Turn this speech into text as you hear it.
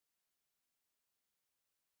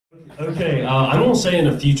Okay, I'm going to say in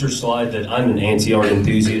a future slide that I'm an anti-art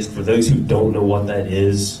enthusiast. For those who don't know what that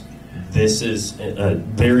is, this is a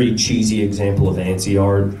very cheesy example of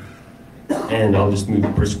anti-art, and I'll just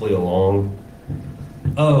move briskly along.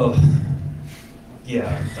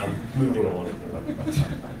 Yeah, I'm moving on.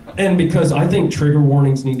 And because I think trigger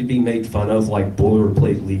warnings need to be made fun of like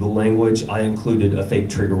boilerplate legal language, I included a fake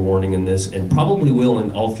trigger warning in this and probably will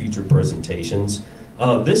in all future presentations.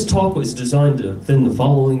 This talk was designed to offend the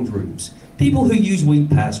following groups: people who use weak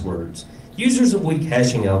passwords, users of weak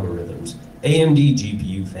hashing algorithms, AMD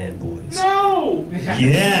GPU fanboys. No!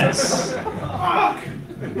 Yes! Fuck!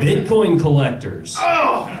 Bitcoin collectors,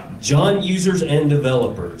 John users and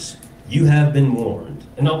developers. You have been warned.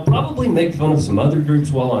 And I'll probably make fun of some other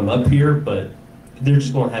groups while I'm up here, but they're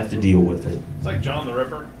just going to have to deal with it. It's like John the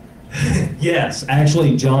Ripper. Yes,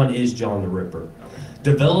 actually, John is John the Ripper.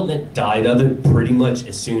 Development died of it pretty much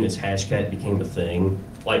as soon as Hashcat became a thing.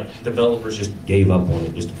 Like, developers just gave up on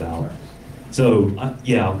it just about. So,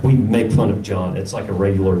 yeah, we make fun of John. It's like a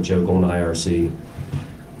regular joke on IRC.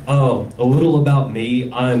 A little about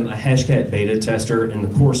me. I'm a Hashcat beta tester. In the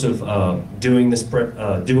course of doing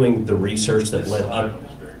the research that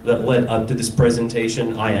led up to this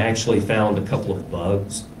presentation, I actually found a couple of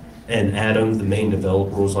bugs. And Adam, the main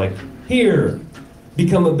developer, was like, "Here,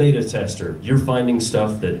 become a beta tester. You're finding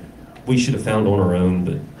stuff that we should have found on our own,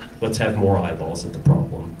 but let's have more eyeballs at the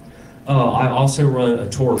problem." I also run a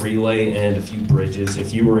Tor relay and a few bridges.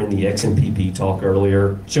 If you were in the XMPP talk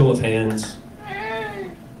earlier, show of hands.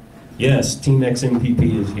 Yes, Team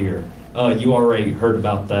XMPP is here. You already heard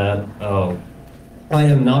about that. I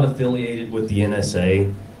am not affiliated with the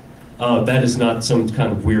NSA. That is not some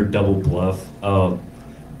kind of weird double bluff.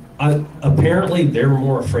 Apparently, they're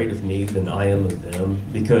more afraid of me than I am of them,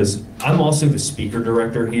 because I'm also the speaker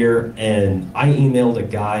director here, and I emailed a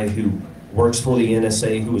guy who works for the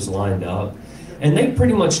NSA who was lined up, and they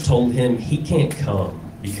pretty much told him he can't come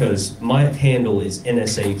because my handle is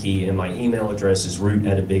NSAKEY and my email address is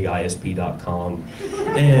root@abigisp.com.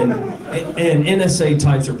 And NSA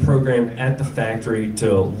types are programmed at the factory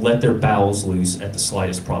to let their bowels loose at the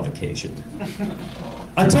slightest provocation.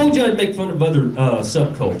 I told you I'd make fun of other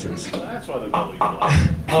subcultures. That's why they're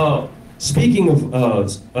bullies. Speaking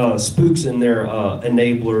of spooks and their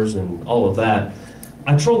enablers and all of that,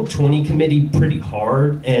 I trolled 20 committee pretty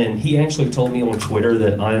hard, and he actually told me on Twitter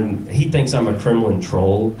that he thinks I'm a Kremlin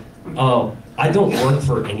troll. I don't work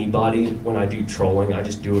for anybody when I do trolling. I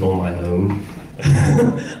just do it on my own.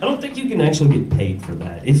 I don't think you can actually get paid for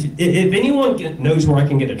that. If anyone knows where I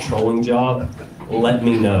can get a trolling job, let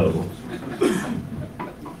me know.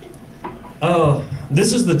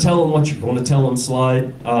 This is the tell them what you're going to tell them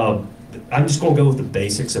slide. I'm just going to go with the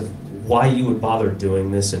basics of why you would bother doing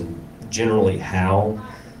this and generally how.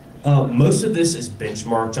 Most of this is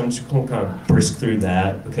benchmarked. I'm just going to kind of brisk through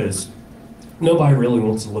that because nobody really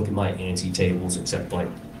wants to look at my ANSI tables except like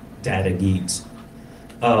data geeks.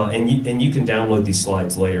 And you can download these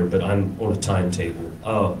slides later, but I'm on a timetable.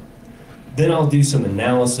 Then I'll do some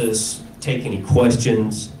analysis, take any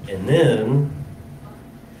questions, and then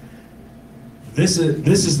this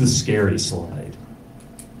is the scary slide.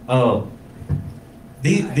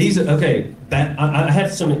 Okay. I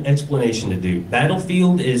have some explanation to do.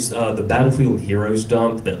 Battlefield is the Battlefield Heroes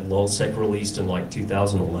dump that LulzSec released in like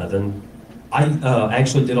 2011. I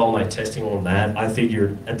actually did all my testing on that. I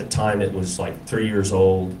figured at the time it was like 3 years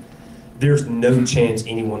old. There's no chance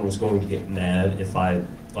anyone was going to get mad if I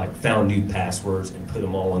like found new passwords and put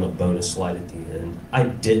them all on a bonus slide at the end. I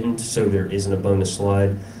didn't, so there isn't a bonus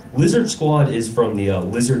slide. Lizard Squad is from the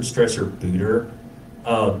Lizard Stressor booter.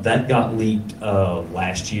 That got leaked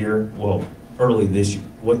last year, well, early this year,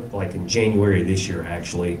 like in January of this year,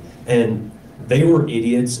 actually. And they were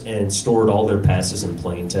idiots and stored all their passes in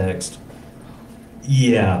plain text.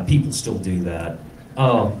 Yeah, people still do that.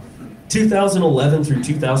 2011 through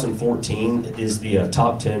 2014 is the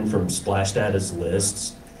top 10 from Splashdata's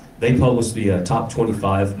lists. They published the top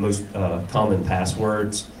 25 most common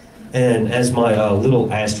passwords. And as my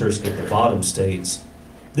little asterisk at the bottom states,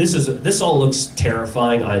 this all looks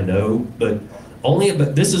terrifying, I know, but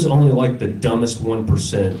this is only like the dumbest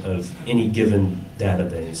 1% of any given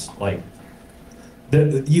database. Like,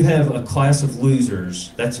 you have a class of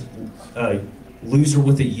losers, that's a loser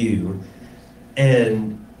with a U,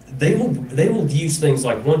 and they will use things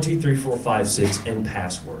like 1, 2, 3, 4, 5, 6 and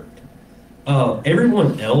password.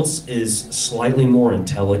 Everyone else is slightly more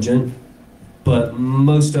intelligent, but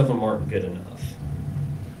most of them aren't good enough.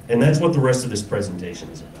 And that's what the rest of this presentation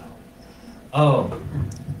is about.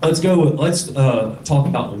 Let's talk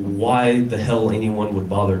about why the hell anyone would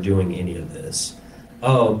bother doing any of this.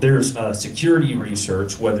 There's security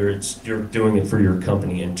research, whether it's you're doing it for your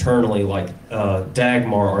company internally, like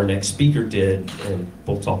Dagmar, our next speaker, did, and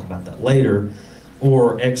we'll talk about that later,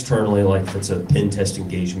 or externally, like if it's a pen test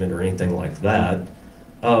engagement or anything like that.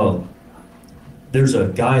 There's a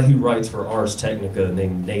guy who writes for Ars Technica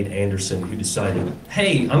named Nate Anderson who decided,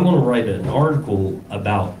 hey, I'm going to write an article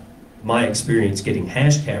about my experience getting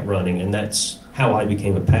Hashcat running, and that's how I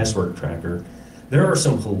became a password tracker. There are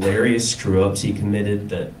some hilarious screw-ups he committed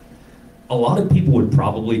that a lot of people would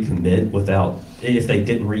probably commit if they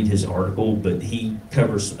didn't read his article, but he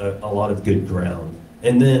covers a lot of good ground.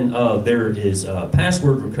 And then there is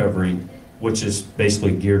password recovery, which is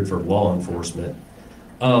basically geared for law enforcement.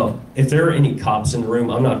 If there are any cops in the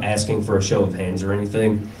room, I'm not asking for a show of hands or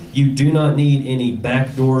anything. You do not need any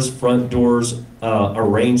back doors, front doors,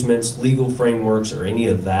 arrangements, legal frameworks, or any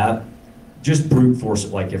of that. Just brute force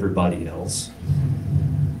it like everybody else.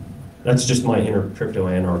 That's just my inner crypto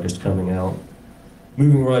anarchist coming out.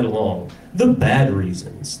 Moving right along. The bad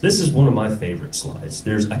reasons. This is one of my favorite slides.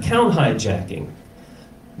 There's account hijacking,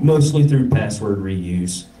 mostly through password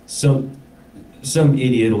reuse. Some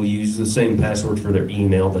idiot will use the same password for their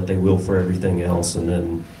email that they will for everything else, and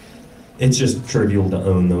then it's just trivial to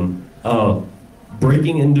own them.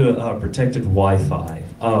 Breaking into protected Wi-Fi.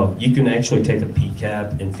 You can actually take a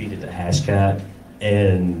PCAP and feed it to Hashcat,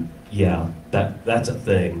 and yeah, that's a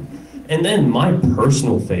thing. And then my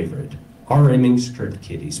personal favorite, RMing script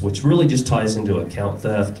kiddies, which really just ties into account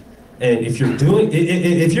theft. And if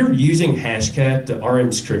you're using Hashcat to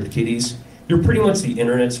RM script kiddies, you're pretty much the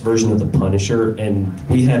internet's version of the Punisher, and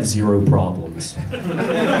we have zero problems.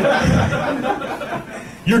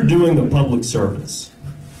 You're doing the public service.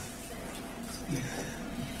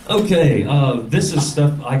 Okay, this is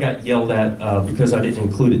stuff I got yelled at because I didn't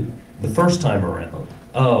include it the first time around.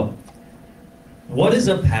 What is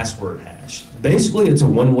a password hash? Basically, it's a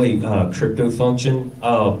one-way crypto function.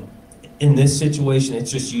 In this situation,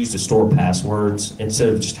 it's just used to store passwords instead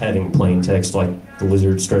of just having plain text like the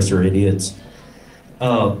lizard stressor idiots.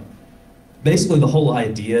 Basically, the whole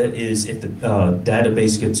idea is if the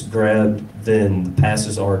database gets grabbed, then the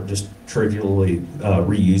passes aren't just trivially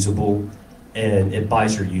reusable, and it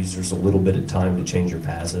buys your users a little bit of time to change your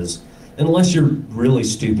passes. Unless you're really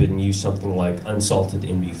stupid and use something like unsalted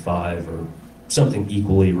MD5 or something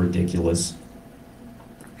equally ridiculous.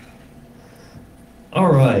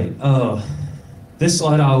 All right, this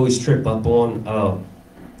slide I always trip up on.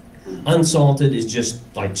 Unsalted is just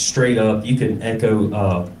like straight up, you can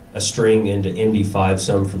echo a string into MD5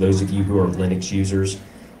 some for those of you who are Linux users.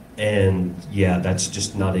 And yeah, that's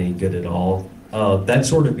just not any good at all. That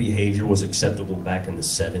sort of behavior was acceptable back in the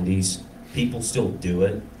 70s. People still do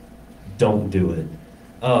it. Don't do it.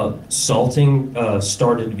 Salting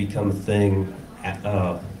started to become a thing.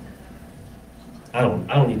 I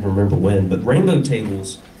don't even remember when, but rainbow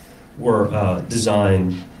tables were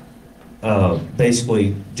designed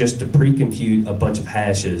basically just to pre-compute a bunch of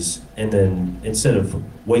hashes, and then instead of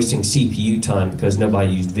wasting CPU time because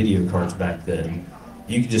nobody used video cards back then,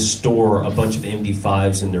 you could just store a bunch of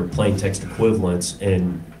MD5s in their plain text equivalents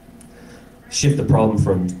and shift the problem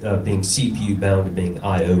from being CPU bound to being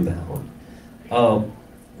IO bound.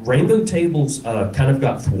 Rainbow tables kind of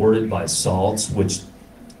got thwarted by salts, which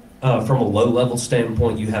from a low-level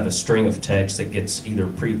standpoint, you have a string of text that gets either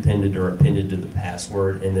pre-appended or appended to the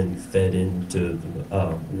password and then fed into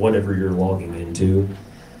whatever you're logging into.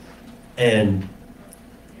 And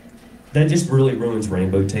that just really ruins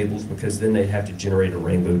rainbow tables because then they have to generate a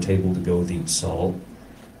rainbow table to go with each salt.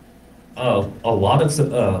 A lot of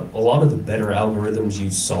the better algorithms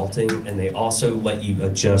use salting, and they also let you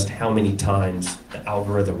adjust how many times the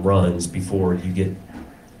algorithm runs before you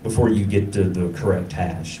get to the correct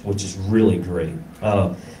hash, which is really great.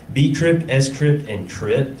 Bcrypt, scrypt, and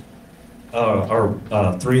crypt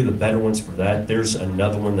are three of the better ones for that. There's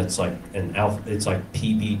another one that's like it's like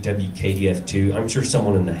PBWKDF2. I'm sure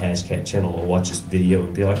someone in the Hashcat channel will watch this video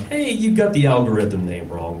and be like, hey, you got the algorithm name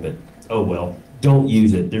wrong, but oh well, don't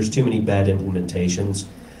use it. There's too many bad implementations.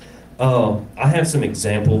 I have some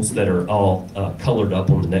examples that are all colored up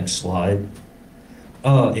on the next slide.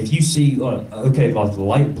 If you see, okay, like the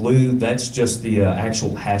light blue, that's just the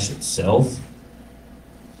actual hash itself.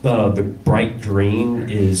 The bright green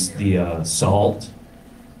is the salt,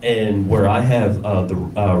 and where I have the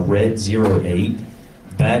red 08,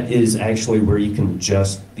 that is actually where you can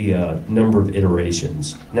adjust the number of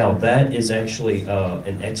iterations. Now that is actually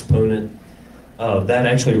an exponent. That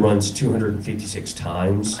actually runs 256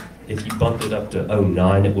 times. If you bumped it up to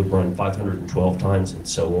 09, it would run 512 times and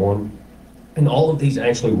so on. And all of these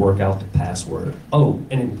actually work out the password. Oh,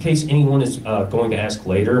 and in case anyone is going to ask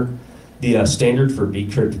later, The standard for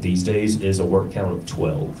bcrypt these days is a word count of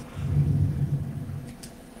 12.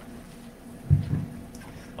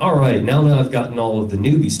 All right, now that I've gotten all of the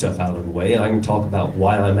newbie stuff out of the way, I can talk about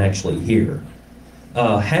why I'm actually here.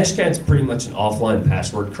 Hashcat's pretty much an offline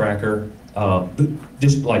password cracker.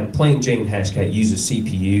 Just like plain Jane Hashcat uses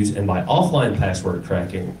CPUs, and by offline password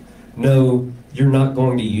cracking, no, you're not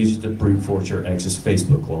going to use it to brute force your ex's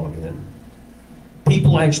Facebook login.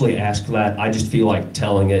 People actually ask that. I just feel like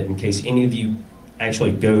telling it in case any of you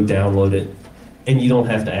actually go download it, and you don't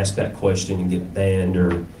have to ask that question and get banned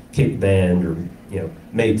or kick banned or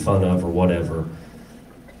made fun of or whatever.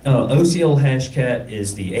 OCL Hashcat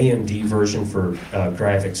is the AMD version for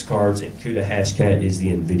graphics cards, and CUDA Hashcat is the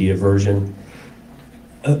NVIDIA version.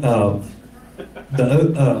 The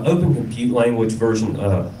Open Compute Language version,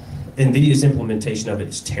 NVIDIA's implementation of it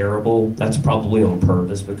is terrible. That's probably on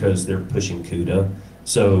purpose because they're pushing CUDA.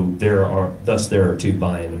 So there are two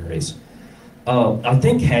binaries. I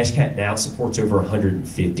think Hashcat now supports over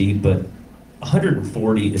 150, but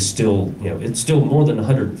 140 is still, it's still more than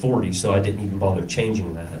 140, so I didn't even bother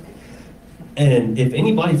changing that. And if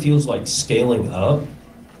anybody feels like scaling up,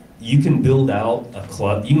 you can build out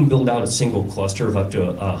a single cluster of up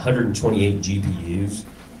to 128 GPUs.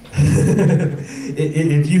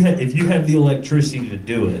 if you have the electricity to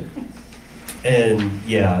do it. And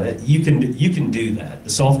yeah, you can do that.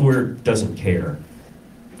 The software doesn't care.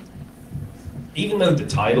 Even though the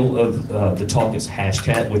title of the talk is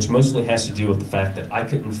Hashcat, which mostly has to do with the fact that I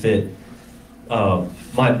couldn't fit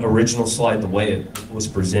my original slide the way it was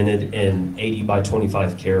presented in 80 by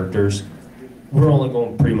 25 characters, we're only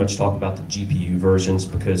going to pretty much talk about the GPU versions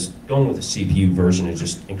because going with the CPU version is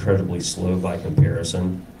just incredibly slow by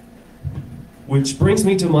comparison. Which brings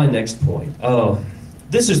me to my next point.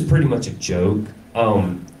 This is pretty much a joke.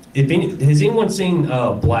 Has anyone seen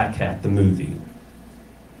Black Hat, the movie?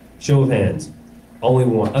 Show of hands. Only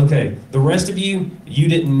one. Okay, the rest of you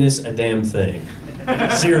didn't miss a damn thing.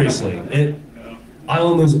 Seriously, I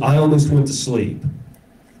almost went to sleep.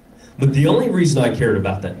 But the only reason I cared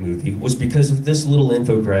about that movie was because of this little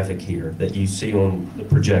infographic here that you see on the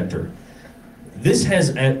projector. This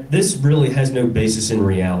really has no basis in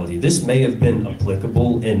reality. This may have been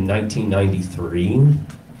applicable in 1993,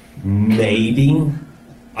 maybe.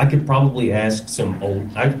 I could probably ask some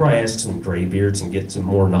graybeards and get some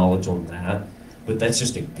more knowledge on that, but that's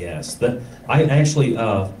just a guess. I actually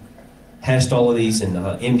hashed all of these in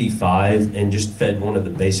MD5 and just fed one of the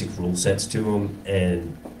basic rule sets to them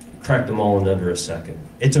and cracked them all in under a second.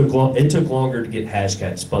 It took longer to get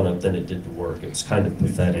Hashcat spun up than it did to work. It was kind of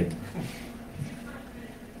pathetic.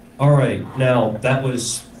 All right, now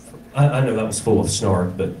I know that was full of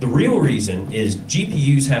snark, but the real reason is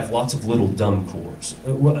GPUs have lots of little dumb cores,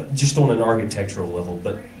 just on an architectural level,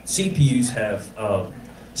 but CPUs have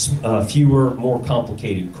fewer, more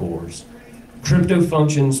complicated cores. Crypto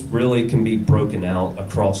functions really can be broken out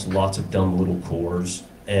across lots of dumb little cores,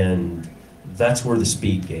 and that's where the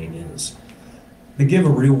speed gain is. To give a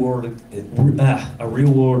real world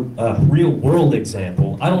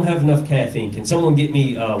example, I don't have enough caffeine. Can someone get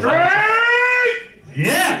me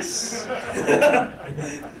Yes!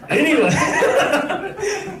 Anyways,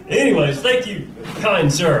 thank you,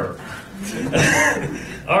 kind sir.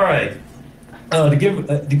 All right. To give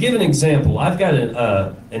an example, I've got an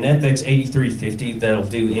FX 8350 that'll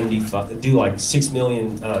do like 6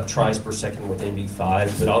 million tries per second with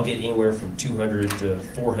MD5, but I'll get anywhere from 200 to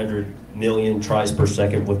 400 million tries per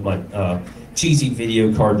second with my cheesy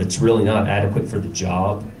video card that's really not adequate for the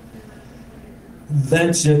job.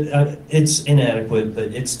 It's inadequate,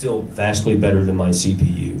 but it's still vastly better than my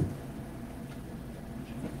CPU.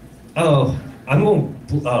 I'm going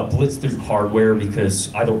to blitz through hardware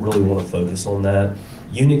because I don't really want to focus on that.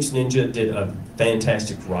 Unix Ninja did a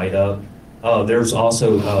fantastic write-up. There's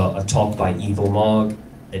also a talk by EvilMog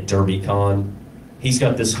at DerbyCon. He's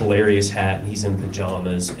got this hilarious hat and he's in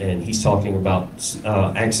pajamas and he's talking about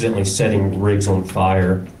accidentally setting rigs on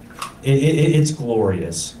fire. It's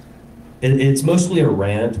glorious. It's mostly a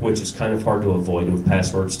rant, which is kind of hard to avoid with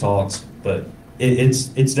passwords talks, but it's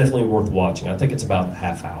definitely worth watching. I think it's about a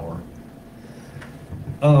half hour.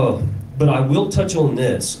 But I will touch on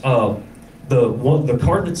this. The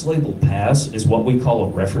card that's labeled pass is what we call a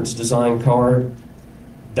reference design card.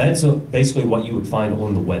 That's basically what you would find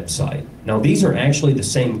on the website. Now these are actually the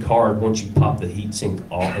same card once you pop the heatsink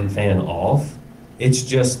off and fan off. It's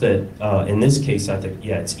just that in this case, I think,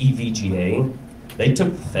 yeah, it's EVGA. They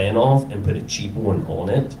took the fan off and put a cheap one on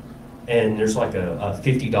it. And there's like a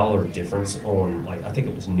 $50 difference on, like, I think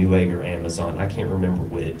it was Newegg or Amazon. I can't remember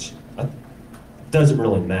which. Doesn't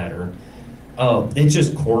really matter. It's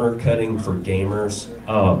just corner cutting for gamers.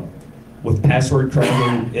 With password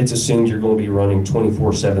cracking, it's assumed you're going to be running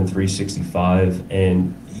 24/7, 365,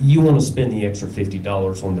 and you want to spend the extra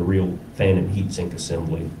 $50 on the real fan and heatsink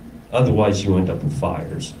assembly. Otherwise, you end up with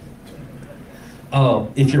fires.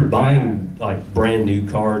 If you're buying like brand new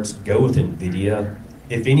cards, go with NVIDIA.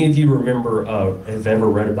 If any of you remember, have ever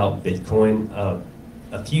read about Bitcoin,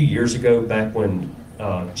 a few years ago, back when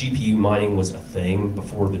GPU mining was a thing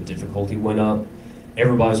before the difficulty went up,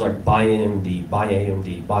 everybody's like, buy AMD, buy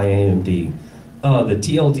AMD, buy AMD. The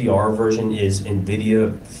TLDR version is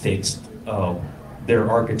NVIDIA fixed their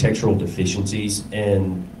architectural deficiencies,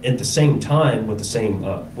 and at the same time, with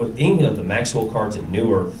any of the Maxwell cards and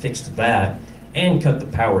newer, fixed that and cut the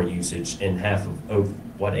power usage in half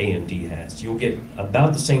of what AMD has. You'll get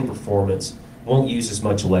about the same performance, won't use as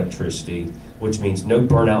much electricity, which means no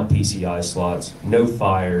burnout PCI slots, no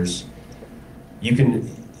fires. You can,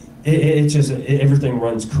 everything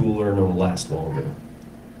runs cooler and it'll last longer.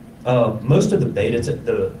 Most of the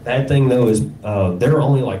the bad thing though is there are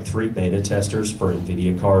only like 3 beta testers for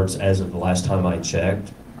NVIDIA cards as of the last time I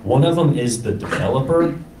checked. One of them is the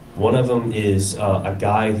developer. One of them is a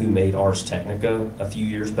guy who made Ars Technica a few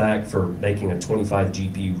years back for making a 25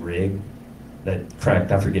 GPU rig that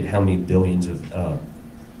cracked, I forget how many billions of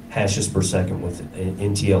hashes per second with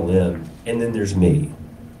NTLM. And then there's me.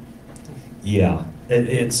 Yeah.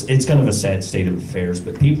 It's kind of a sad state of affairs,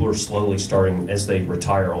 but people are slowly starting, as they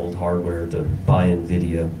retire old hardware, to buy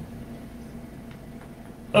NVIDIA.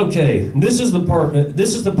 Okay, this is the part,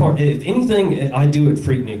 if anything I do at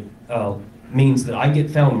PhreakNIC means that I get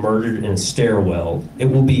found murdered in a stairwell, it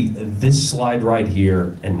will be this slide right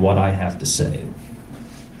here and what I have to say.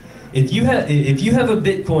 If you have a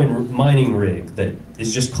Bitcoin mining rig that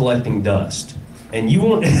is just collecting dust, and you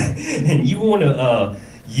want to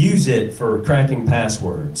use it for cracking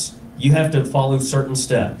passwords, you have to follow certain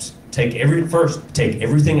steps. First, take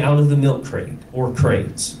everything out of the milk crate or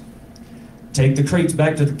crates. Take the crates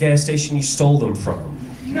back to the gas station you stole them from.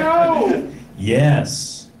 No!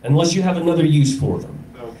 Yes, unless you have another use for them.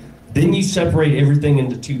 No. Then you separate everything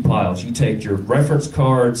into 2 piles. You take your reference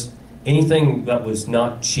cards, anything that was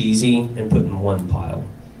not cheesy, and put in 1 pile.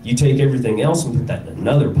 You take everything else and put that in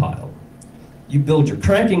another pile. You build your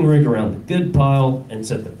cracking rig around the good pile and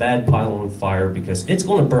set the bad pile on fire because it's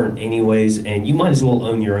going to burn anyways, and you might as well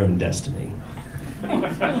own your own destiny.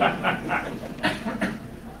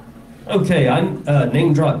 Okay, I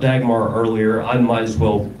name dropped Dagmar earlier. I might as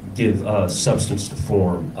well give substance to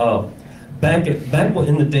form. Back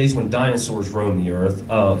in the days when dinosaurs roamed the earth,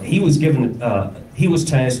 he was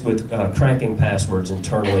tasked with cracking passwords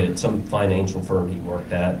internally at some financial firm he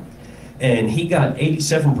worked at. And he got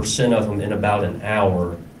 87% of them in about an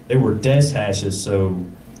hour. They were des hashes, so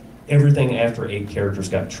everything after 8 characters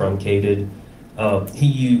got truncated. He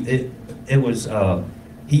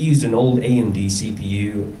used an old AMD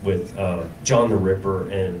CPU with John the Ripper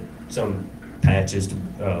and some patches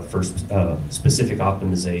for specific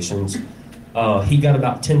optimizations. He got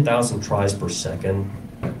about 10,000 tries per second,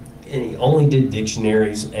 and he only did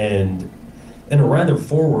dictionaries, and in a rather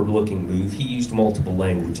forward-looking move, he used multiple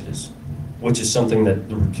languages, which is something that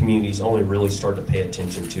the community's only really started to pay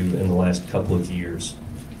attention to in the last couple of years.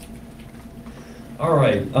 All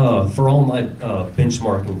right, for all my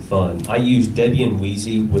benchmarking fun, I use Debian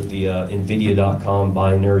Wheezy with the NVIDIA.com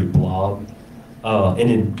binary blob.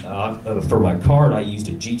 For my card, I used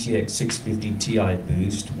a GTX 650 Ti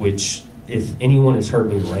Boost, which, if anyone has heard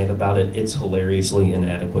me rant about it, it's hilariously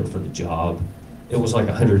inadequate for the job. It was like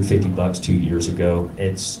 $150 2 years ago.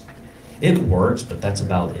 It works, but that's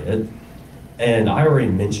about it. And I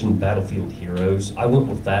already mentioned Battlefield Heroes. I went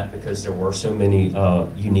with that because there were so many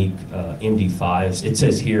unique MD5s. It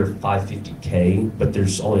says here 550K, but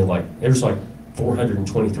there's like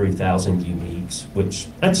 423,000 uniques, which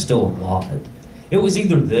that's still a lot. It was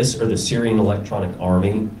either this or the Syrian Electronic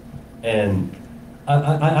Army, and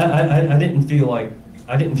I didn't feel like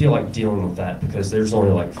dealing with that because there's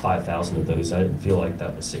only like 5,000 of those. I didn't feel like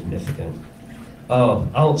that was significant.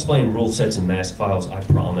 I'll explain rule sets and mask files, I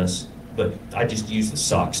promise. But I just used the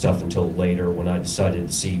SOC stuff until later when I decided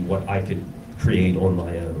to see what I could create on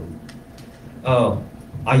my own.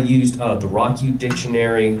 I used the RockU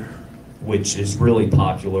dictionary, which is really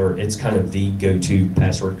popular. It's kind of the go-to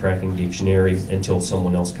password cracking dictionary until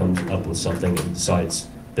someone else comes up with something and decides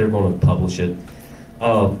they're going to publish it.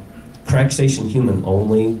 CrackStation Human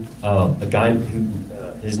Only, a guy who,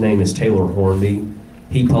 his name is Taylor Hornby,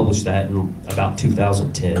 he published that in about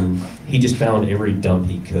 2010. He just found every dump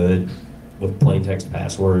he could with plain text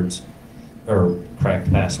passwords or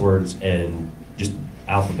cracked passwords and just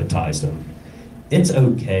alphabetized them. It's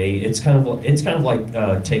okay. It's kind of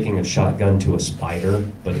like taking a shotgun to a spider,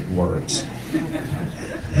 but it works.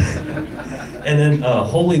 And then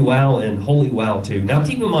Holy Wow and Holy Wow 2. Now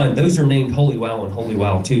keep in mind, those are named Holy Wow and Holy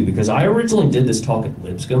Wow 2 because I originally did this talk at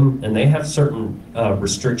Lipscomb, and they have certain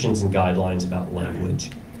restrictions and guidelines about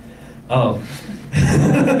language. Yeah,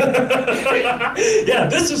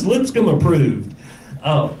 this is Lipscomb approved.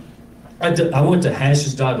 I went to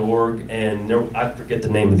hashes.org, and I forget the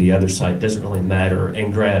name of the other site, doesn't really matter,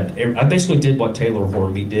 and I basically did what Taylor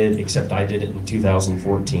Hornby did, except I did it in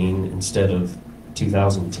 2014 instead of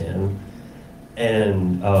 2010.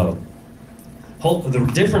 And the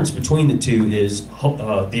difference between the two is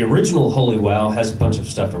the original Holy Wow has a bunch of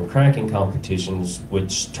stuff from cracking competitions,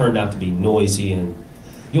 which turned out to be noisy, and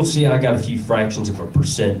you'll see I got a few fractions of a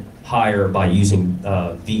percent higher by using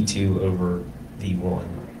V2 over V1.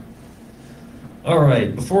 All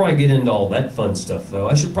right, before I get into all that fun stuff though,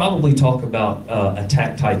 I should probably talk about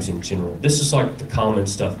attack types in general. This is like the common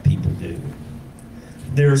stuff people do.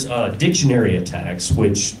 There's dictionary attacks,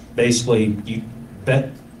 which basically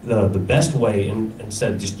the best way,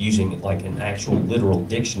 instead of just using like an actual literal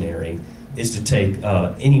dictionary, is to take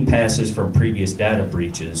any passes from previous data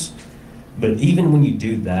breaches. But even when you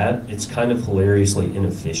do that, it's kind of hilariously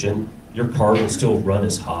inefficient. Your card will still run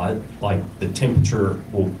as hot, like the temperature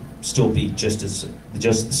will still be just the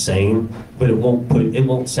same, but it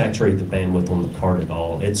won't saturate the bandwidth on the card at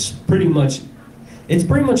all. It's pretty much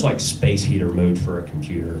like space heater mode for a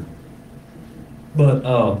computer. But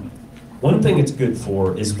one thing it's good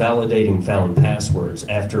for is validating found passwords.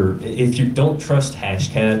 If you don't trust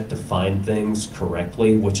Hashcat to find things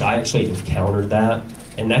correctly, which I actually encountered that,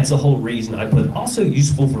 and that's the whole reason I put also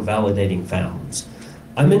useful for validating founds.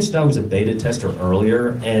 I mentioned I was a beta tester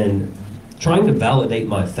earlier, and trying to validate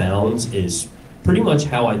my founds is pretty much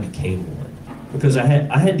how I became one. Because I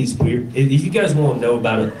had these weird, if you guys want to know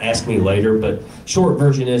about it, ask me later, but short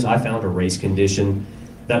version is I found a race condition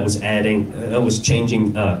that was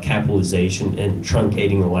changing capitalization and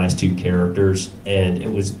truncating the last two characters, and it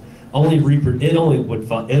was only occur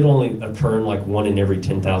in like 1 in every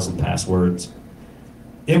 10,000 passwords.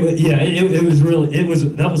 That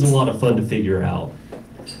was a lot of fun to figure out.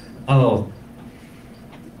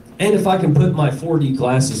 And if I can put my 4D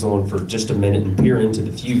glasses on for just a minute and peer into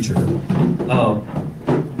the future,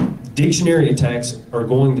 dictionary attacks are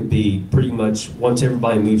going to be pretty much, once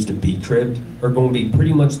everybody moves to bcrypt, are going to be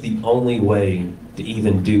pretty much the only way to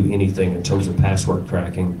even do anything in terms of password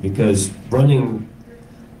cracking, because running,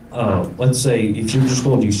 let's say, if you're just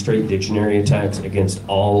going to do straight dictionary attacks against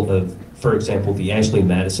all of, for example, the Ashley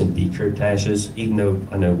Madison bcrypt hashes, even though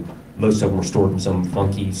I know most of them were stored in some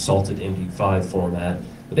funky salted MD5 format.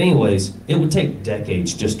 But anyways, it would take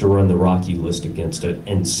decades just to run the Rocky list against it,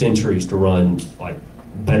 and centuries to run like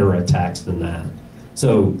better attacks than that.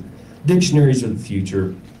 So dictionaries are the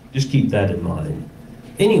future. Just keep that in mind.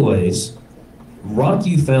 Anyways,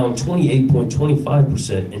 RockU found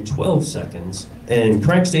 28.25% in 12 seconds, and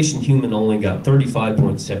CrackStation Human only got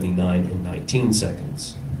 35.79 in 19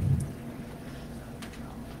 seconds.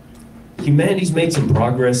 Humanity's made some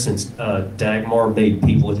progress since Dagmar made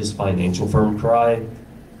people at his financial firm cry.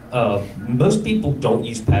 Most people don't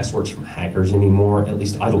use passwords from hackers anymore, at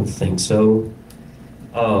least I don't think so.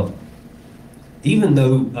 Even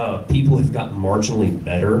though people have gotten marginally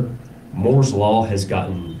better, Moore's Law has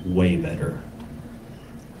gotten way better.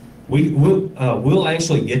 We'll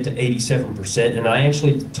actually get to 87%, and I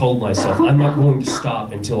actually told myself I'm not going to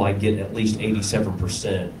stop until I get at least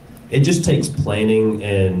 87%. It just takes planning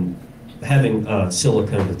and having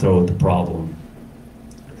silicon to throw at the problem.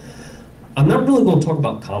 I'm not really going to talk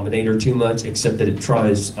about Combinator too much, except that it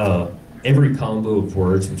tries every combo of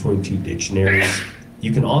words between two dictionaries.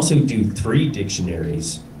 You can also do 3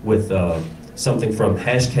 dictionaries with something from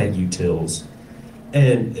Hashcat utils.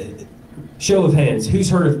 And show of hands, who's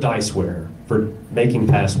heard of Diceware for making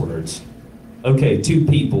passwords? Okay, 2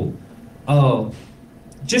 people.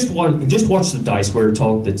 Just watch the Diceware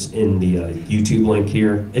talk that's in the YouTube link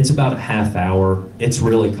here. It's about a half hour. It's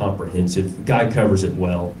really comprehensive. The guy covers it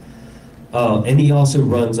well. And he also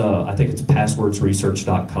runs, I think it's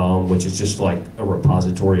passwordsresearch.com, which is just like a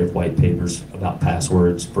repository of white papers about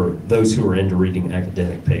passwords for those who are into reading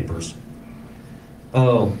academic papers.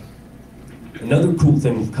 Another cool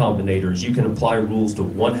thing with Combinator is you can apply rules to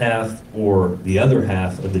one half or the other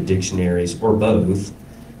half of the dictionaries, or both.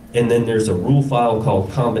 And then there's a rule file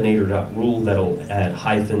called combinator.rule that'll add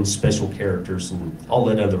hyphens, special characters, and all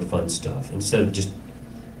that other fun stuff, instead of just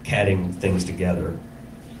catting things together.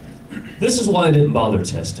 This is why I didn't bother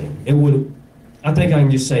testing. I think I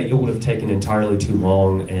can just say it would have taken entirely too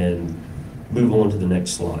long, and move on to the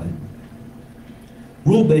next slide.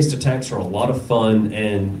 Rule-based attacks are a lot of fun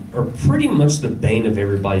and are pretty much the bane of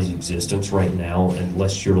everybody's existence right now,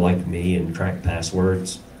 unless you're like me and crack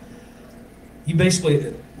passwords. You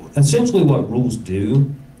basically, essentially what rules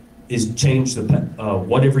do is change the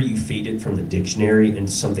whatever you feed it from the dictionary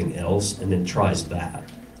into something else and then tries that.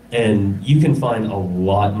 And you can find a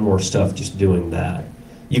lot more stuff just doing that.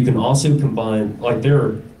 You can also combine, like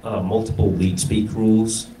there are multiple leet speak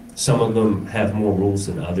rules. Some of them have more rules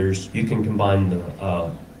than others. You can combine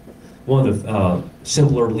one of the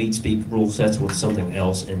simpler leet speak rule sets with something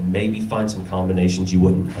else and maybe find some combinations you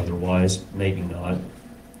wouldn't otherwise, maybe not.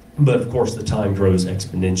 But of course the time grows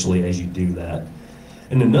exponentially as you do that.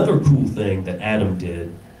 And another cool thing that Adam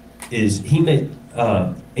did is he made,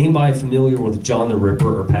 anybody familiar with John the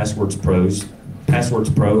Ripper or Passwords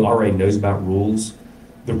Pro already knows about rules.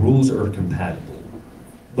 The rules are compatible.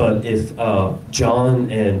 But if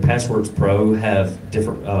John and Passwords Pro have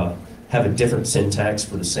a different syntax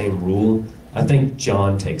for the same rule, I think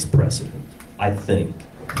John takes precedent. I think.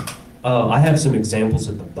 I have some examples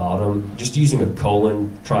at the bottom. Just using a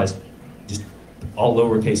colon tries just all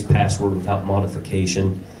lowercase password without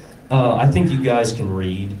modification. I think you guys can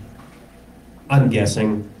read. I'm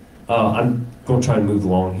guessing. I'm going to try to move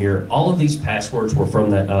along here. All of these passwords were from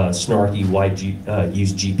that snarky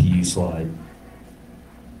use GPU slide.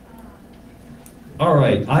 All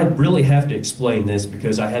right, I really have to explain this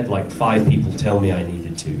because I had like 5 people tell me I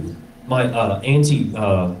needed to. My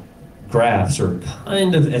graphs are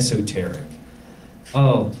kind of esoteric.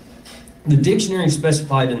 The dictionary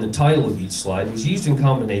specified in the title of each slide was used in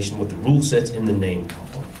combination with the rule sets in the name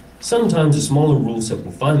column. Sometimes a smaller rule set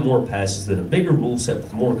will find more passes than a bigger rule set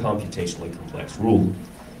with more computationally complex rule.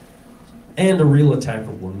 And a real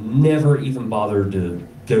attacker will never even bother to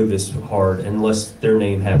go this hard unless their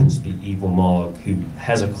name happens to be Evil Mog, who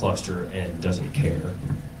has a cluster and doesn't care.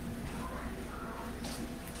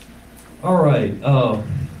 All right,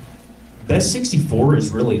 Best 64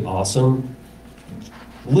 is really awesome.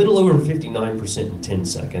 Little over 59% in 10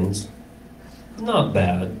 seconds. Not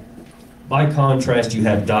bad. By contrast, you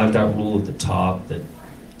have dive.rule at the top that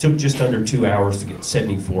took just under 2 hours to get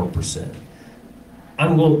 74%.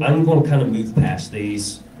 I'm going to kind of move past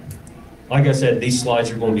these. Like I said, these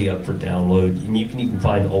slides are going to be up for download, and you can even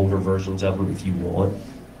find older versions of them if you want.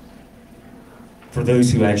 For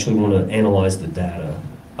those who actually want to analyze the data.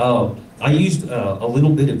 I used a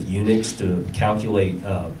little bit of Unix to calculate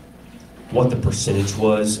what the percentage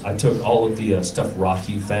was. I took all of the stuff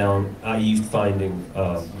RockU found. I used finding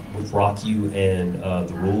with RockU and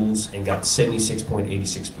the rules and got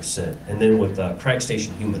 76.86%. And then with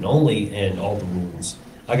CrackStation Human Only and all the rules,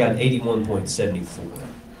 I got 81.74.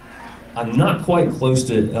 I'm not quite close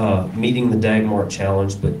to meeting the Dagmar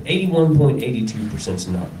challenge, but 81.82% is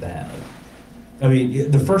not bad. I mean,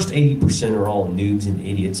 the first 80% are all noobs and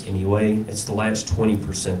idiots anyway. It's the last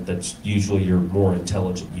 20% that's usually your more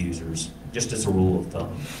intelligent users, just as a rule of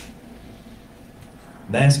thumb.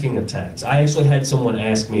 Masking attacks. I actually had someone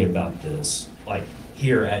ask me about this, like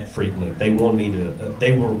here at PhreakNIC. They wanted me to,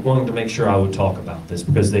 they were wanting to make sure I would talk about this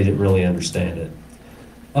because they didn't really understand it.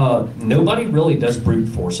 Nobody really does brute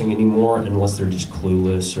forcing anymore unless they're just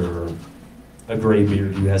clueless or a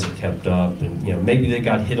graybeard who hasn't kept up, and you know, maybe they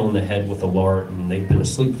got hit on the head with a LART and they've been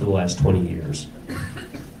asleep for the last 20 years.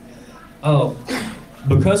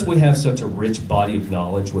 Because we have such a rich body of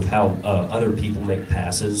knowledge with how other people make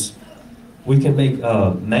passes, we can make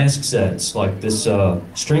mask sets like this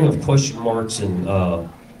string of question marks and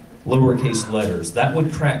lowercase letters. That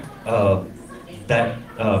would crack that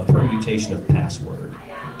permutation of password.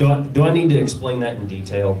 Do I need to explain that in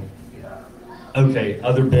detail? Okay,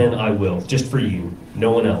 other Ben, I will, just for you,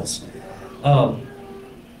 no one else. I'm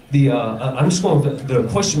just going with the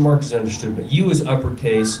question mark is understood, but U is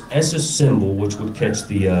uppercase, S is symbol, which would catch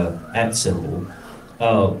the at symbol.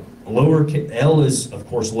 L is, of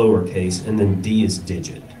course, lowercase, and then D is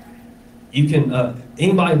digit. You can,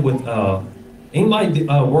 anybody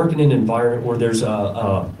working in an environment where there's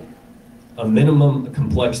a minimum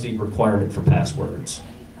complexity requirement for passwords.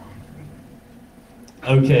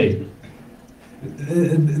 Okay.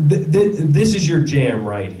 This is your jam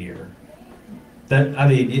right here. That, I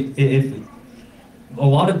mean, if a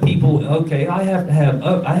lot of people, okay, I have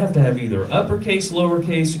to have either uppercase,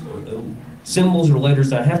 lowercase, symbols or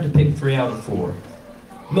letters. I have to pick 3 out of 4.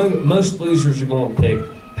 Most losers are going to pick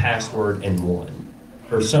password and 1,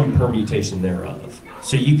 or some permutation thereof.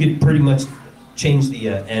 So you could pretty much change the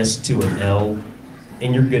S to an L,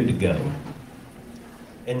 and you're good to go.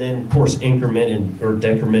 And then, of course, increment or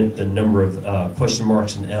decrement the number of question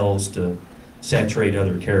marks and L's to saturate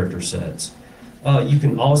other character sets. You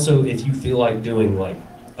can also, if you feel like doing like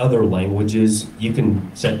other languages, you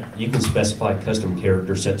can specify custom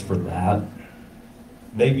character sets for that.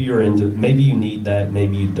 Maybe maybe you need that,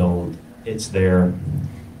 maybe you don't. It's there.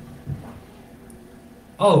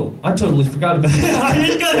 Oh, I totally forgot about it. I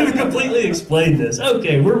just gotta completely explain this.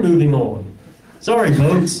 Okay, we're moving on. Sorry,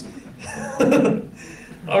 folks.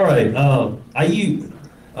 All right,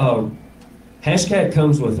 Hashcat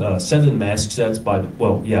comes with 7 mask sets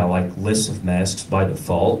like lists of masks by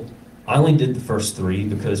default. I only did the first 3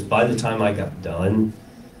 because by the time I got done,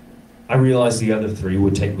 I realized the other 3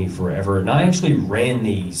 would take me forever, and I actually ran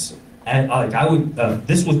these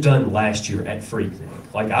this was done last year at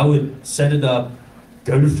PhreakNIC. Like, I would set it up,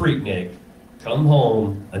 go to PhreakNIC, come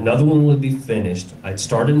home, another one would be finished, I'd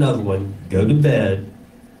start another one, go to bed,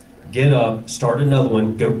 get up, start another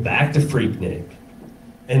one, go back to PhreakNIC.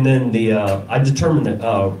 And then I determined that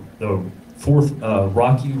the 4th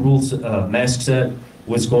Rocky Rules mask set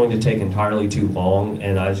was going to take entirely too long,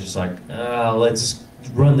 and I was just like, let's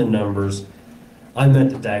run the numbers. I met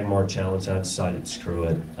the Dagmar challenge, I decided, screw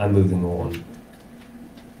it, I'm moving on.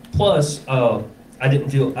 Plus, I didn't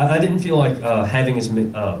feel like having as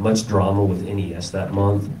much drama with NES that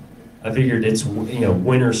month. I figured it's,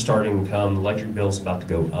 winter starting to come, electric bill's about to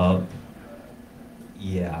go up.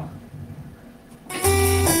 Yeah.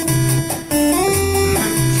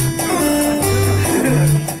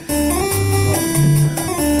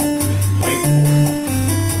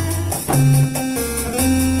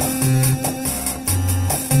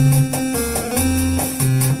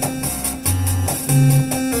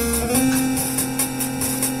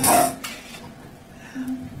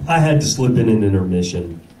 I had to slip in an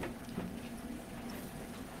intermission.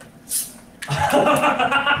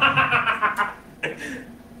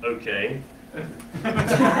 Okay.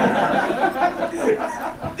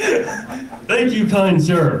 Thank you, kind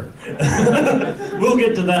sir. We'll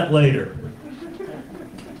get to that later.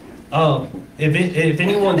 If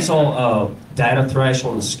anyone saw Data Thrash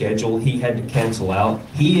on the schedule, he had to cancel out.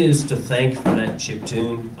 He is to thank for that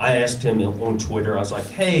chiptune. I asked him on Twitter, I was like,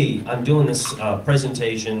 hey, I'm doing this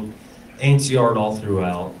presentation, ANSI all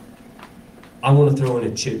throughout. I want to throw in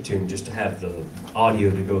a chiptune just to have the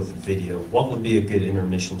audio to go with the video. What would be a good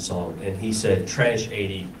intermission song? And he said, Trash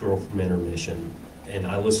 80, Girl from Intermission. And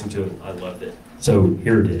I listened to it, I loved it. So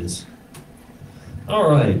here it is.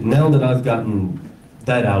 All right, now that I've gotten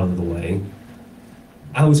that out of the way,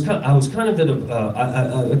 I kind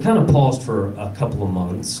of paused for a couple of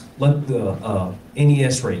months, let the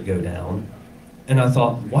NES rate go down, and I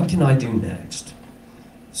thought, what can I do next?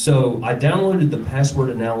 So I downloaded the password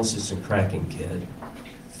analysis and cracking kit,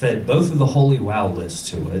 fed both of the Holy Wow lists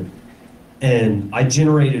to it, and I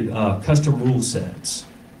generated custom rule sets.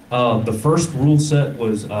 The first rule set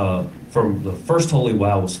was from the first Holy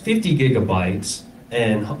Wow was 50 gigabytes,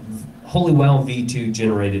 and Holy Wow V2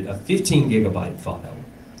 generated a 15 gigabyte file.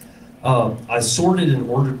 I sorted and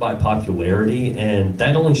ordered by popularity, and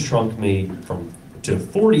that only shrunk me to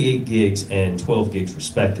 48 gigs and 12 gigs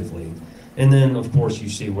respectively. And then, of course, you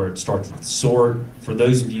see where it starts with sort. For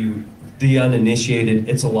those of you, the uninitiated,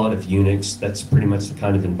 it's a lot of Unix. That's pretty much the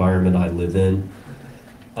kind of environment I live in.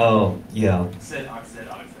 Oh, yeah.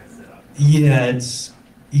 Yeah,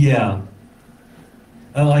 yeah.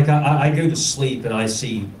 I go to sleep and I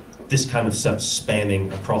see this kind of stuff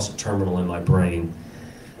spamming across a terminal in my brain.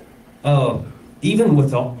 Even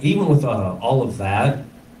with all of that,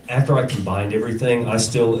 after I combined everything,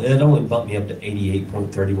 it only bumped me up to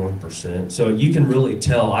 88.31%. So you can really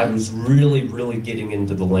tell I was really, really getting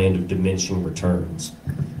into the land of diminishing returns.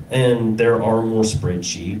 And there are more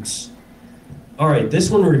spreadsheets. All right, this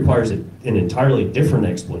one requires an entirely different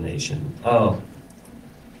explanation.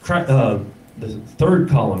 The third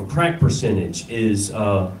column, crack percentage, is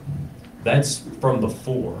that's from the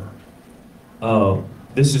 4.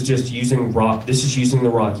 This is just using the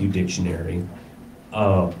Rocky dictionary.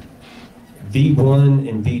 V1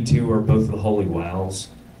 and V2 are both the Holy Wows.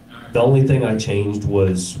 The only thing I changed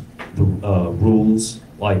was the rules.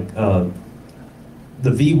 Like the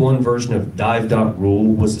V1 version of dive.rule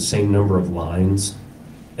was the same number of lines,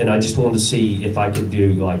 and I just wanted to see if I could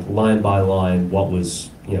do like line by line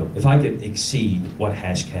if I could exceed what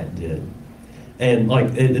Hashcat did. And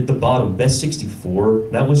like at the bottom, best 64,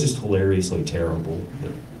 that was just hilariously terrible.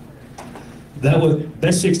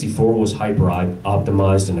 Best 64 was hyper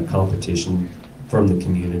optimized in a competition from the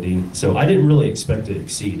community, so I didn't really expect to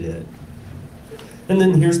exceed it. And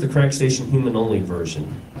then here's the CrackStation human only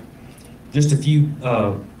version. Just a few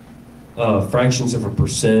fractions of a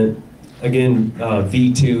percent. Again,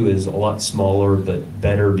 V2 is a lot smaller but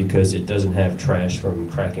better because it doesn't have trash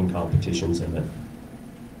from cracking competitions in it.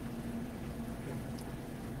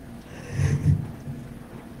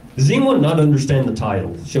 Does anyone not understand the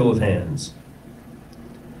title? Show of hands.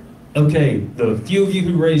 Okay, the few of you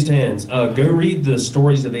who raised hands, go read the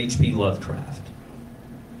stories of H.P. Lovecraft.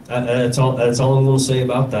 That's all I'm going to say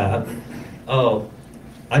about that.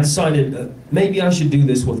 I decided maybe I should do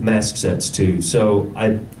this with mask sets too. So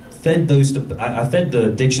I fed those to, I fed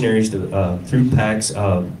the dictionaries to, through PAC's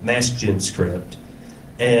MaskGen script,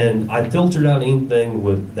 and I filtered out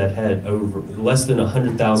anything that had over less than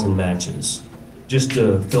 100,000 matches, just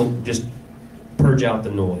to just purge out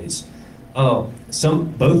the noise.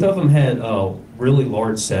 Both of them had really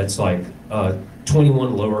large sets, like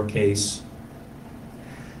 21 lowercase.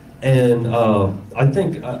 And I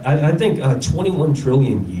think 21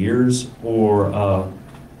 trillion years, or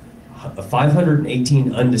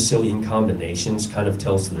 518 undecillion combinations kind of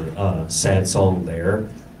tells the sad song there.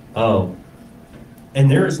 And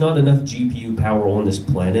there is not enough GPU power on this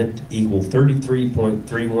planet to equal 33.317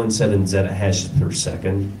 zettahashes per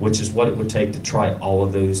second, which is what it would take to try all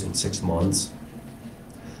of those in 6 months.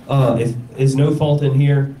 Is No Fault in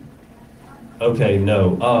here? Okay,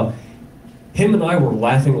 no. Him and I were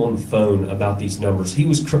laughing on the phone about these numbers. He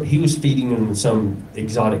was feeding him some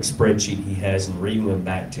exotic spreadsheet he has and reading them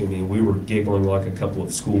back to me, and we were giggling like a couple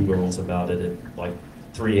of schoolgirls about it at like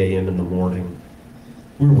 3 a.m. in the morning.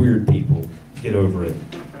 We're weird people. Get over it.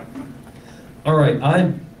 All right,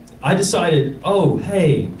 I decided, oh,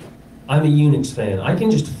 hey, I'm a Unix fan. I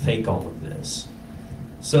can just fake all of this.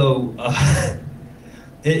 So,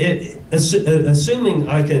 assuming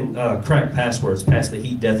I can crack passwords past the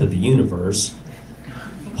heat death of the universe,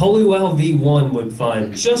 HolyWow V1 would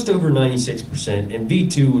find just over 96%, and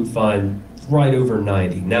V2 would find right over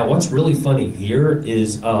 90%. Now, what's really funny here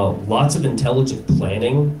is lots of intelligent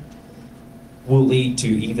planning will lead to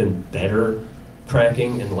even better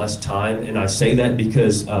cracking in less time, and I say that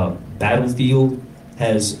because Battlefield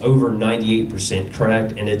has over 98%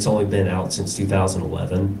 cracked, and it's only been out since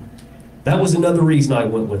 2011. That was another reason I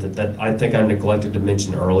went with it that I think I neglected to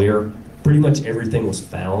mention earlier. Pretty much everything was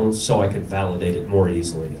found so I could validate it more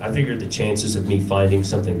easily. I figured the chances of me finding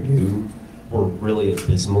something new were really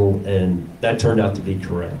abysmal, and that turned out to be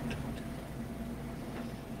correct.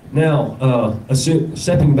 Now,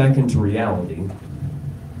 stepping back into reality,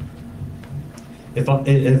 if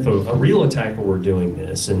a real attacker were doing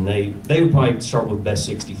this, and they would probably start with best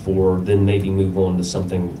 64, then maybe move on to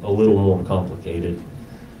something a little more complicated.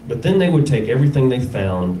 But then they would take everything they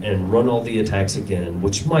found and run all the attacks again,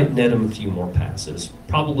 which might net them a few more passes,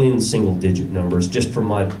 probably in single-digit numbers, just from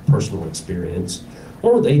my personal experience.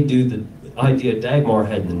 Or they do the idea Dagmar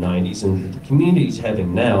had in the 90s and the community's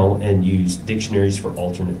having now, and use dictionaries for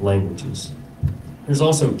alternate languages. There's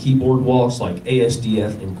also keyboard walks like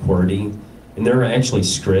ASDF and QWERTY, and there are actually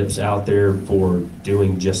scripts out there for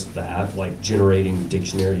doing just that, like generating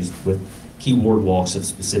dictionaries with keyword walks of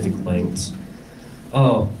specific lengths.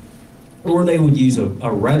 Or they would use a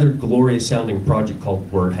rather glorious sounding project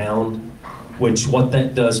called WordHound, which what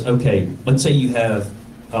that does, okay, let's say you have,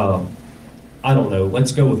 I don't know,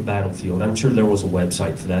 let's go with Battlefield. I'm sure there was a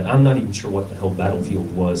website for that. I'm not even sure what the hell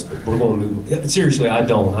Battlefield was, but we're going to move. Seriously, I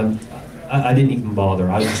don't. I didn't even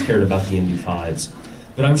bother. I just cared about the MD5s.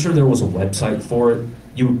 But I'm sure there was a website for it.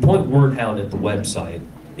 You would point WordHound at the website.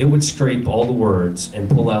 It would scrape all the words and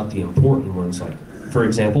pull out the important ones, like, for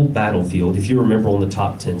example, Battlefield. If you remember on the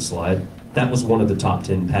top 10 slide, that was one of the top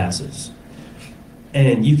 10 passes.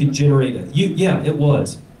 And you could generate, yeah, it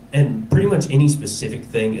was. And pretty much any specific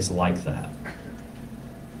thing is like that.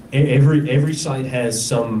 Every site has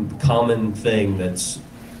some common thing that's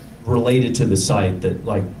related to the site, that,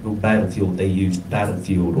 like Battlefield, they used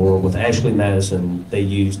Battlefield, or with Ashley Madison, they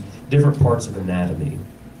used different parts of anatomy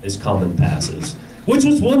as common passes. Which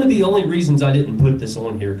was one of the only reasons I didn't put this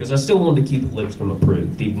on here, because I still wanted to keep it Lipscomb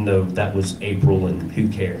approved, even though that was April and who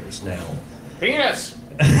cares now. Penis!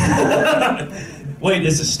 Wait,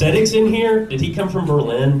 is aesthetics in here? Did he come from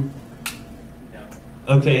Berlin? No.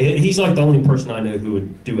 Okay, he's like the only person I know who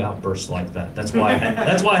would do outbursts like that. That's why I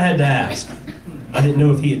had to ask. I didn't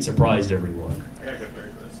know if he had surprised everyone.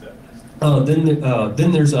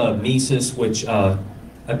 Then there's Mises, which a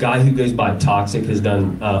guy who goes by Toxic has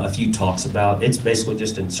done a few talks about. It's basically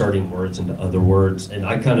just inserting words into other words, and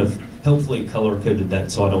I kind of helpfully color-coded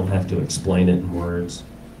that so I don't have to explain it in words.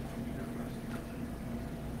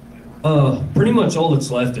 Pretty much all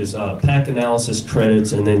that's left is pack analysis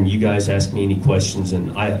credits, and then you guys ask me any questions,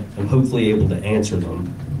 and I am hopefully able to answer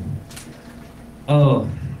them.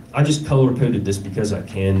 I just color-coded this because I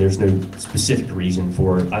can. There's no specific reason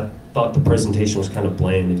for it. I thought the presentation was kind of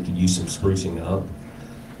bland and could use some sprucing up.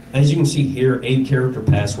 As you can see here, 8-character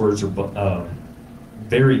passwords are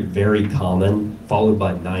very, very common, followed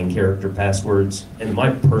by 9-character passwords. And in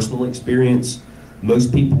my personal experience,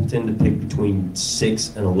 most people tend to pick between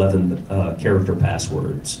 6 and 11 character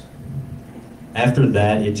passwords. After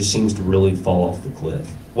that, it just seems to really fall off the cliff.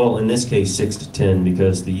 Well, in this case, 6 to 10,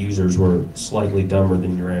 because the users were slightly dumber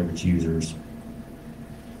than your average users.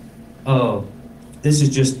 This is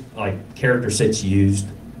just like character sets used.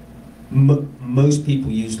 Most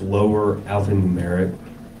people use lower alphanumeric.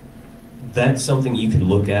 That's something you can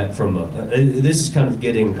look at from this is kind of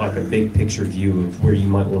getting like a big picture view of where you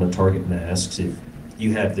might want to target masks if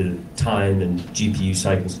you have the time and GPU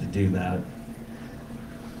cycles to do that.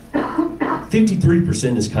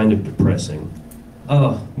 53% is kind of depressing.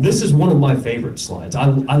 This is one of my favorite slides. I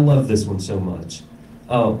love this one so much.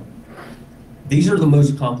 These are the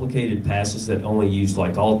most complicated passes that only use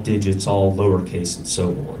like all digits, all lowercase, and so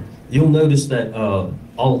on. You'll notice that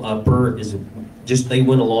all upper is just, they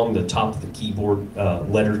went along the top of the keyboard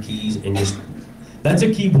letter keys and just, that's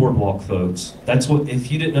a keyboard walk, folks. That's what, if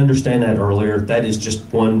you didn't understand that earlier, that is just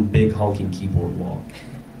one big honking keyboard walk.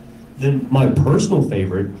 Then my personal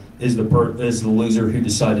favorite is the loser who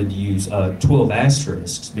decided to use 12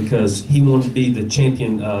 asterisks because he wanted to be the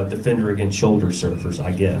champion defender against shoulder surfers,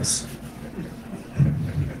 I guess.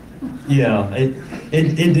 Yeah, it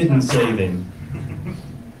didn't save him.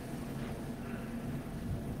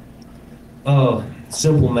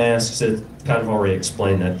 Simple masks, that kind of already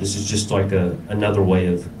explained that. This is just like another way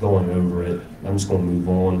of going over it. I'm just going to move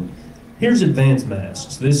on. Here's advanced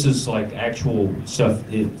masks. This is like actual stuff.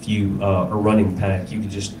 If you are running pack, you can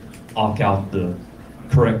just awk out the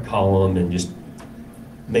correct column and just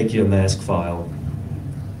make you a mask file.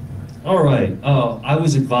 All right, I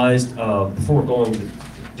was advised before going to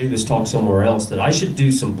do this talk somewhere else that I should do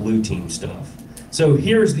some blue team stuff. So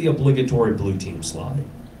here's the obligatory blue team slide.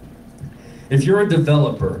 If you're a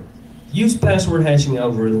developer, use password hashing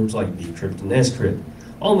algorithms like bcrypt and scrypt.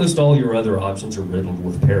 Almost all your other options are riddled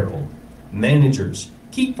with peril. Managers,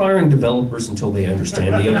 keep firing developers until they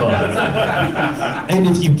understand the above. And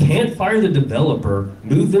if you can't fire the developer,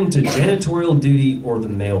 move them to janitorial duty or the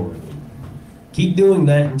mailroom. Keep doing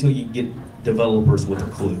that until you get developers with a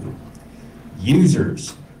clue.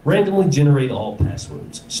 Users, randomly generate all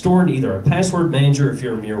passwords. Store in either a password manager if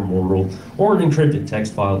you're a mere mortal, or an encrypted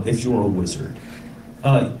text file if you're a wizard.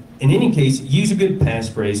 In any case, use a good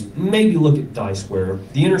passphrase. Maybe look at Diceware.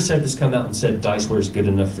 The Intercept has come out and said Diceware is good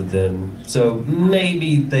enough for them, so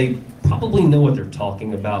maybe they probably know what they're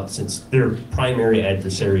talking about since their primary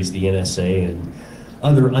adversaries, the NSA and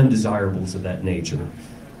other undesirables of that nature.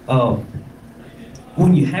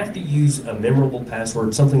 When you have to use a memorable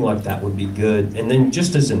password, something like that would be good. And then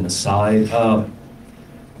just as an aside,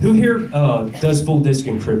 who here does full disk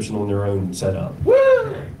encryption on their own setup?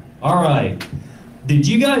 Woo! All right. Did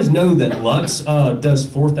you guys know that Lux does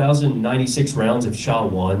 4,096 rounds of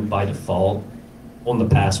SHA-1 by default on the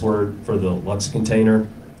password for the Lux container?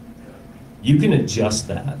 You can adjust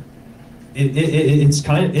that. It's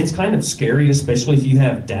kind of scary, especially if you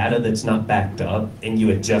have data that's not backed up and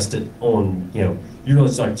you adjust it on, you're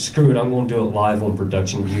just like, screw it, I'm going to do it live on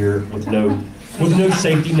production gear with no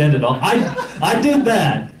safety net at all. I did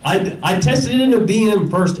that. I tested it in a VM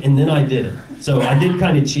first and then I did it. So I did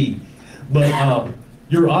kind of cheat. But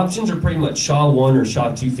your options are pretty much SHA-1 or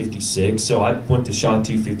SHA-256. So I went to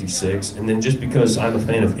SHA-256, and then just because I'm a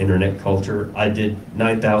fan of internet culture, I did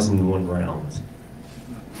 9,001 rounds.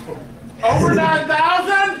 Over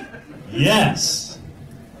 9,000? Yes.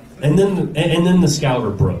 And then the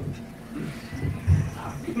scouter broke.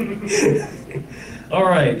 All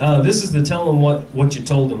right, this is the tell them what you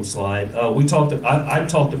told them slide. I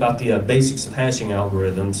talked about the basics of hashing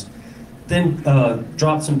algorithms, then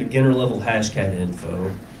dropped some beginner level Hashcat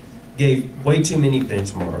info, gave way too many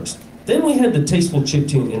benchmarks. Then we had the tasteful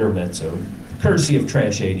chiptune intermezzo, courtesy of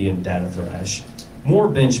Trash 80 and Data Thrash, more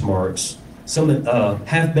benchmarks, some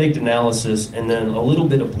half-baked analysis, and then a little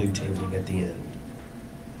bit of blue teaming at the end.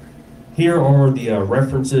 Here are the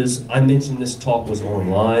references. I mentioned this talk was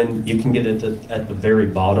online. You can get it at the very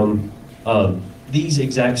bottom. These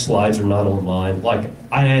exact slides are not online. Like,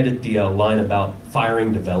 I added the line about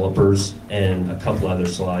firing developers and a couple other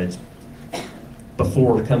slides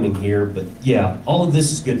before coming here, but yeah, all of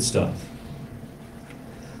this is good stuff.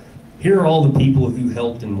 Here are all the people who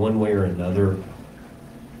helped in one way or another.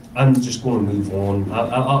 I'm just going to move on.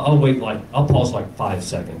 I'll wait, I'll pause like 5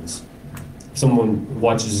 seconds. If someone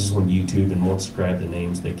watches this on YouTube and wants to grab the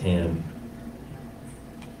names, they can.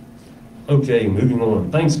 Okay, moving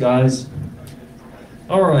on. Thanks, guys.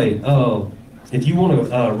 All right, if you want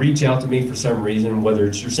to reach out to me for some reason, whether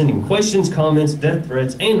it's you're sending questions, comments, death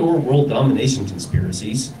threats, and or world domination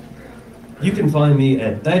conspiracies, You can find me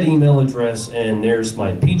at that email address, and there's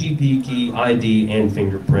my PGP key, ID, and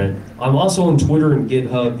fingerprint. I'm also on Twitter and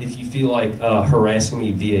GitHub if you feel like harassing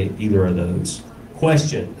me via either of those.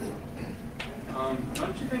 Question?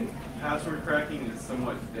 Don't you think password cracking is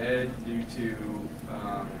somewhat dead due to,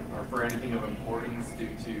 or for anything of importance, due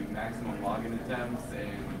to maximum login attempts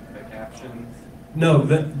and the captions? No,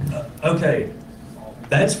 okay,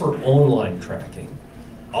 that's for online cracking.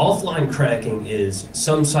 Offline cracking is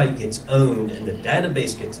some site gets owned and the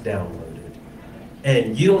database gets downloaded,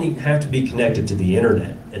 and you don't even have to be connected to the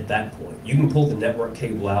internet at that point. You can pull the network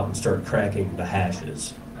cable out and start cracking the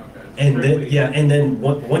hashes. And then, and then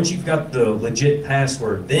once you've got the legit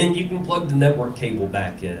password, then you can plug the network cable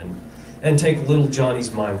back in and take little Johnny's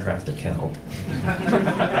Minecraft account.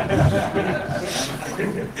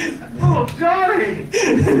 Oh, Johnny!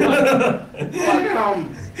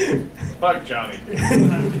 Fuck Johnny.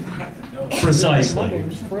 Precisely.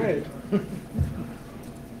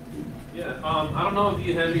 Yeah, I don't know if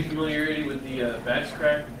you have any familiarity with the batch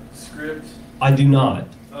crack script. I do not.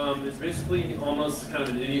 It's basically almost kind of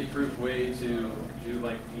an idiot-proof way to do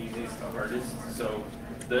like the easiest to hardest. So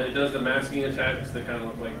it does the masking attacks that kind of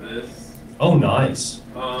look like this. Oh, nice.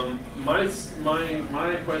 My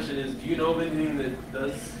question is, do you know of anything that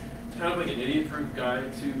does kind of like an idiot-proof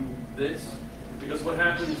guide to this? Because what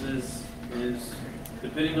happens is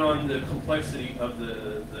depending on the complexity of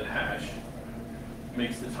the hash,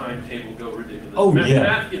 makes the timetable go ridiculous. Oh, yeah.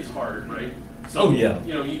 Math gets hard, right? So, Oh, yeah.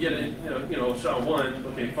 You know, you get it, SHA-1,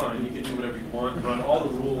 okay, fine, you can do whatever you want, run all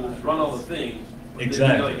the rules, run all the things. But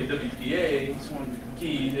Exactly. then, like a WPA, one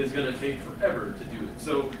key is going to take forever to do it.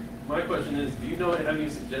 So my question is, do you know have any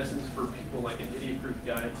suggestions for people like an idiot-proof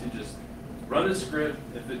guide to just run a script,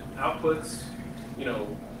 if it outputs,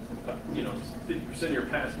 50% of your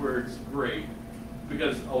passwords, great.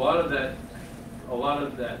 Because a lot of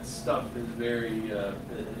that stuff is very,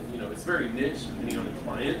 it's very niche depending on the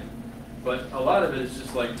client. But a lot of it is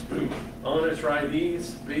just like, I want to try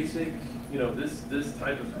these basic, this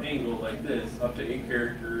type of angle like this, up to 8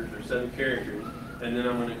 characters or 7 characters, and then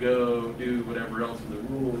I'm going to go do whatever else with the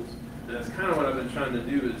rules. And that's kind of what I've been trying to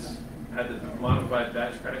do is have the modified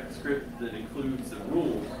batch crack script that includes the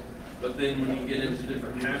rules. But then when you get into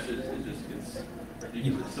different hashes, it just gets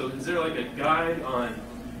ridiculous. So is there like a guide on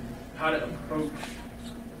how to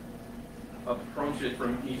approach it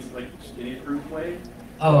from each like idiot-proof way?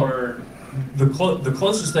 Or the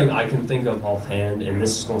closest thing I can think of offhand, and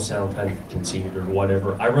this is going to sound kind of conceited or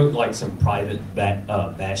whatever, I wrote like some private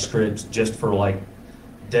bash scripts just for like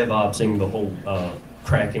DevOpsing the whole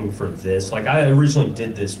cracking for this. Like I originally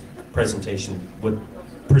did this presentation with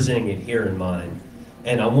presenting it here in mind,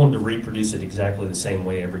 and I wanted to reproduce it exactly the same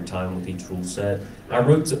way every time with each rule set. I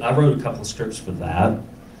wrote a couple of scripts for that,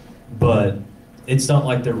 but it's not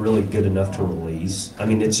like they're really good enough to release. I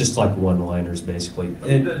mean, it's just like one-liners basically.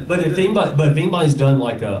 But if anybody's done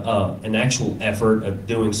like an actual effort of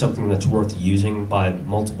doing something that's worth using by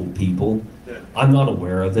multiple people, I'm not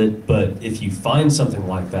aware of it. But if you find something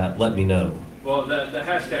like that, let me know. Well, the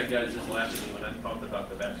Hashcat guys just laughed at me when I talked about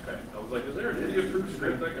the batch crack. I was like, is there an idiot-proof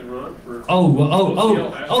script I can run for?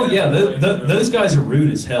 Oh yeah, those guys are rude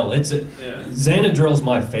as hell. Xanadrill's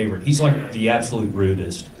my favorite. He's like the absolute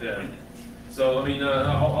rudest. Yeah. So, I mean,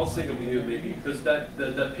 I'll sync them with you maybe, because that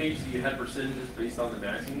page that you had percentages based on the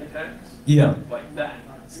masking attacks, Yeah. like that,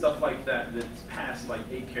 stuff like that, that's past like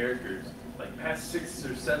 8 characters, like past 6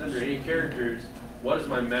 or 7 or 8 characters, what is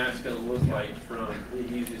my mask going to look like from the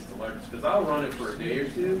easiest to largest? Because I'll run it for a day or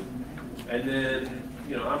two, and then,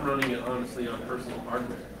 I'm running it honestly on personal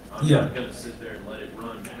hardware. I'm not going to sit there and let it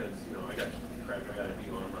run because, I got crap I got to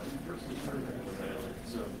do on my personal hardware.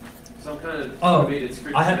 Some kind of automated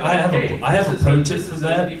script. I have a pro tip for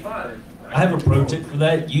that. I have a pro tip for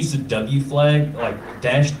that. Use the W flag, like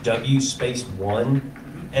 -W_1,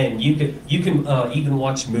 and you can even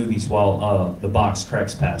watch movies while the box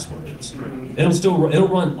cracks passwords. It'll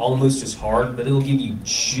run almost as hard, but it'll give you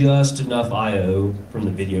just enough I/O from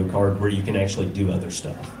the video card where you can actually do other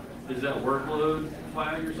stuff. Is that workload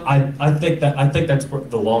flag or something? I think that's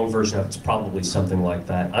the long version of it's probably something like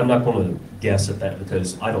that. I'm not going to guess at that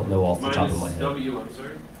because I don't know off the top of my head. W, I'm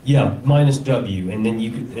sorry? Yeah, -W, and then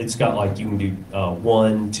it's got like you can do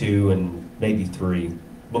 1, 2, and maybe 3,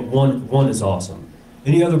 but one is awesome.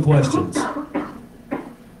 Any other questions?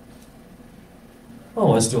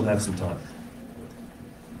 Oh, I still have some time.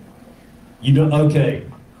 You don't? Okay.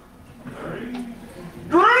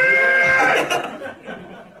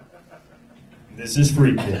 This is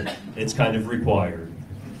FreakNIC. It's kind of required.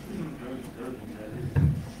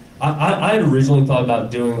 I had originally thought about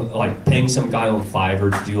doing like paying some guy on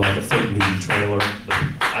Fiverr to do like a fake movie trailer, but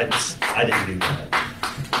I I didn't do that.